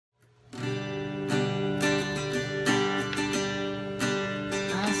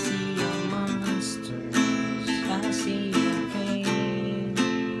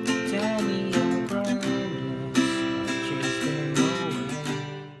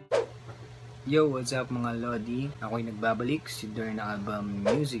Yo, what's up mga Lodi? Ako'y nagbabalik, si Dern Album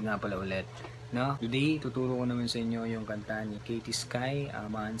Music nga pala ulit. No? Today, tuturo ko naman sa inyo yung kanta ni Katie Sky,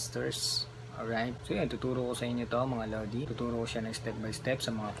 Monsters. Alright? So yan, tuturo ko sa inyo to mga Lodi. Tuturo ko siya ng step by step sa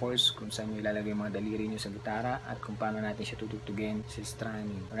mga chords, kung saan nyo ilalagay mga daliri nyo sa gitara, at kung paano natin siya tutugtugin sa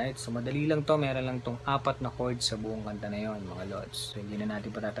strumming. Alright? So madali lang to, meron lang tong 4 na chords sa buong kanta na yon mga Lods. So hindi na natin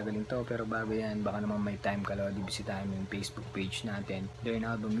patatagalin to, pero bago yan, baka naman may time ka Lodi, bisitahin mo yung Facebook page natin, Dern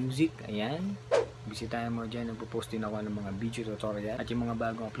Album Music. Ayan. Bisitahin mo dyan, nagpo-post din ako ng mga video tutorial at yung mga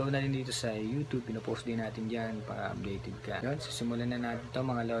bagong upload natin dito sa YouTube, pinopost din natin dyan para updated ka. Yun, simulan na natin to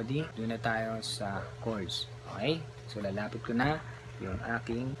mga Lodi. Doon na tayo sa chords. Okay? So lalapit ko na yung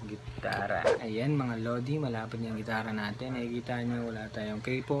aking gitara. Ayan mga Lodi, malapit yung gitara natin. Nakikita nyo wala tayong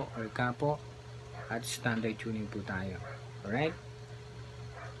capo or capo at standard tuning po tayo. Alright?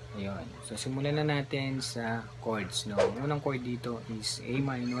 Ayun. So simulan na natin sa chords. No? Ang unang chord dito is A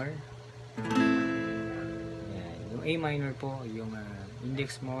minor. Yung A minor po, yung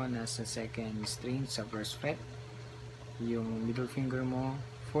index mo nasa second string sa first fret. Yung middle finger mo,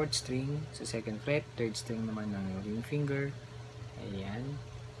 fourth string sa second fret. Third string naman ng ring finger. Ayan.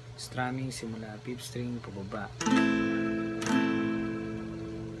 Strumming simula fifth string pababa.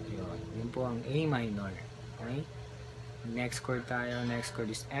 Yun po ang A minor. Okay? Next chord tayo. Next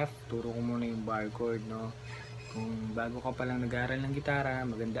chord is F. Turo ko muna yung bar chord, no? Kung bago ka palang nag-aaral ng gitara,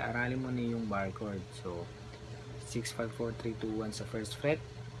 maganda aralin mo na yung bar chord. So, 6, 5, 4, 3, 2, 1 sa first fret.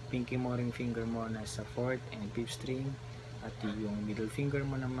 Pinky mo ring finger mo nasa 4th and 5th string. At yung middle finger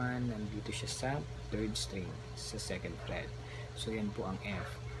mo naman, nandito siya sa 3rd string, sa 2nd fret. So, yan po ang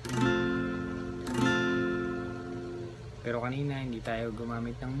F. Pero kanina, hindi tayo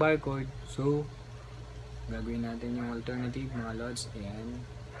gumamit ng bar chord. So, gagawin natin yung alternative, mga Lods. Ayan.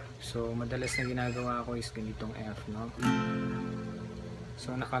 So, madalas na ginagawa ko is ganitong F, no?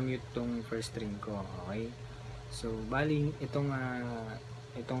 So, nakamute tong first string ko, okay? So, bali, itong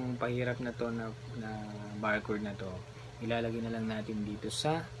pahirap na to na bar chord na to, ilalagay na lang natin dito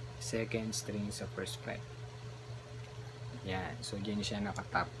sa second string sa first fret. Yan. So, dyan siya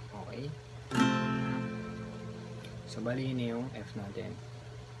nakatap, okay? So, bali, yun yung F natin.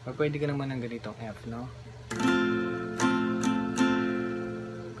 Pwede ka naman ng ganitong F, no?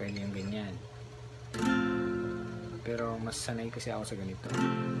 Yung ganyan. Pero mas sanay kasi ako sa ganito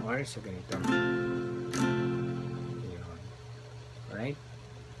or sa ganito. Ayun. Alright?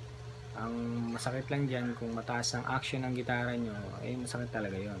 Ang masakit lang dyan kung mataas ang action ng gitara nyo, ay masakit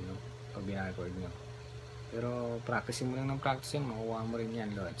talaga yun, no? Pag binarecord nyo. Pero practice mo lang ng practice yun, makuha mo rin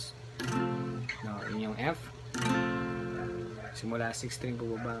yan, Lods. No, yun yung F. Simula 6 string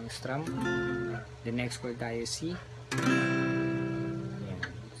pababa ang strum. The next chord tayo C.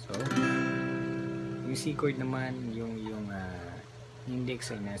 So, yung C chord naman, yung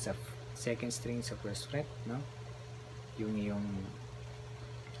index ay nasa second string sa first fret, no? Yung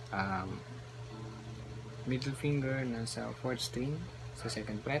middle finger nasa fourth string sa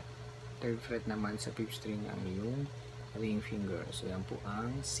second fret. Third fret naman sa fifth string ang yung ring finger. So, yan po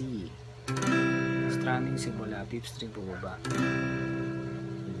ang C. Strumming simula fifth string pababa.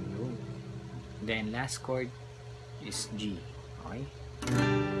 Then, last chord is G. Okay?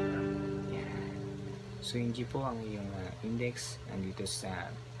 So, yung G po ang iyong index nandito sa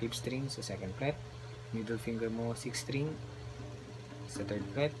 5th string sa 2nd fret. Middle finger mo 6th string sa 3rd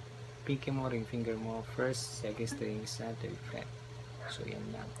fret. Pinky mo, ring finger mo 1st, 2nd string sa 3rd fret. So, yan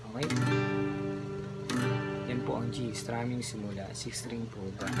lang. Okay? Yan po ang G. Strumming simula 6th string po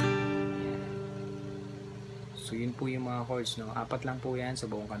ba? Yan. So, yun po yung mga chords, no? 4 lang po yan sa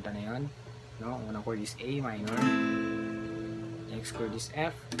buong kanta na yun. No? Ang unang chord is A minor. Next chord is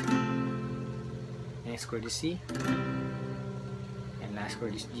F. Next chord is C. And last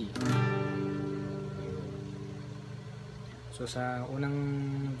chord is G. So sa unang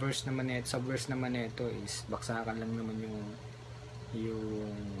verse naman nito, sa verse naman nito is baksakan lang naman yung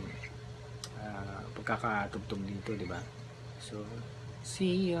pagkakatugtog dito, di ba? So,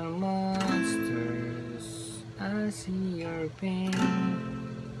 see your monsters, I see your pain.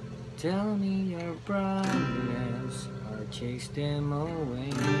 Tell me your problems or chase them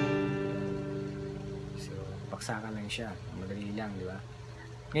away. Baksakan lang siya. Madali lang, di ba?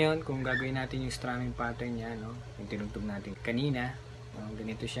 Ngayon, kung gagawin natin yung strumming pattern niya, no? Yung tinugtog natin kanina,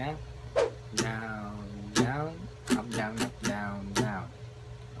 ganito siya. Down, down, up, down, up, down, down.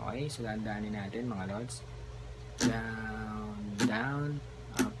 Okay? So, dandaanin natin, mga Lods. Down, down,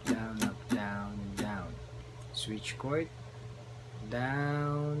 up, down, up, down, down. Switch chord.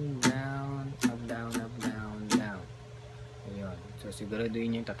 Down, down, up, down, up, down, down. Ayun. So,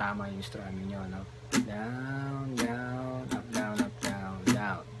 siguraduhin nyo yung tatama yung strumming nyo, no? Down, down, up, down, up, down,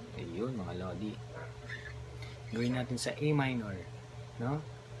 down. Ayun mga lodi. Gawin natin sa A minor, no?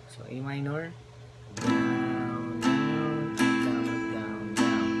 So A minor, down, down, down, down,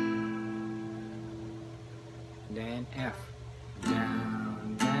 down. Then F,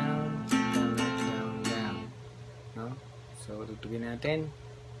 down, down, down, down, down. No? So tutugin natin.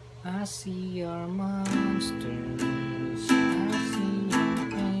 I see your monsters, I see your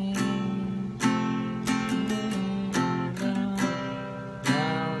pain. Down,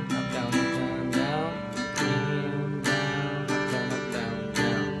 down, up, down, up, down, down. In, down, up, down, up, down,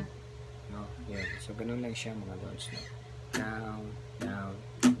 down. No? Yan. So ganun lang siya mga lods. No? Down, down,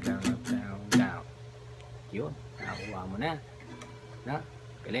 down, up, down, down. Yun. Nakakuha mo na. Na?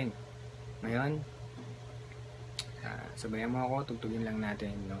 Galing. Ngayon, sabayan mo ako, tugtugin lang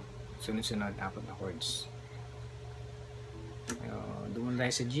natin, no? Sunod-sunod, 4 na chords. Doon tayo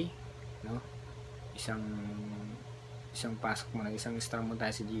sa G, no? Isang pasok mo na, isang strum mo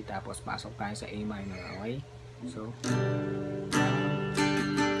tayo sa G, tapos pasok tayo sa A minor, okay? So,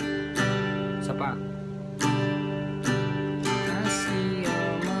 isa pa. I see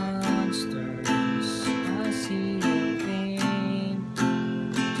your monsters, I see your pain.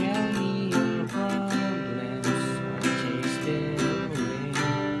 Tell me your problems, I'll chase them away.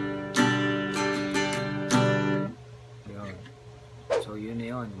 Yun. So, yun na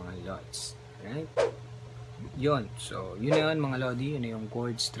yun, mga lods. Right? Yun. So, yun na yun, mga lodi. Yun na yung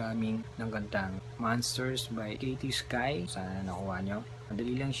chord strumming ng kantang Monsters by Katie Sky. Sana nakuha nyo.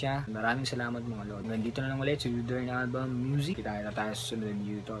 Madali lang siya. Maraming salamat mga lodi. Nandito na lang ulit sa During Album Music. Kita na tayo sa sunod na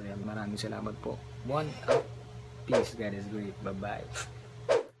video tutorial. Maraming salamat po. One up. Peace. God is great. Bye-bye.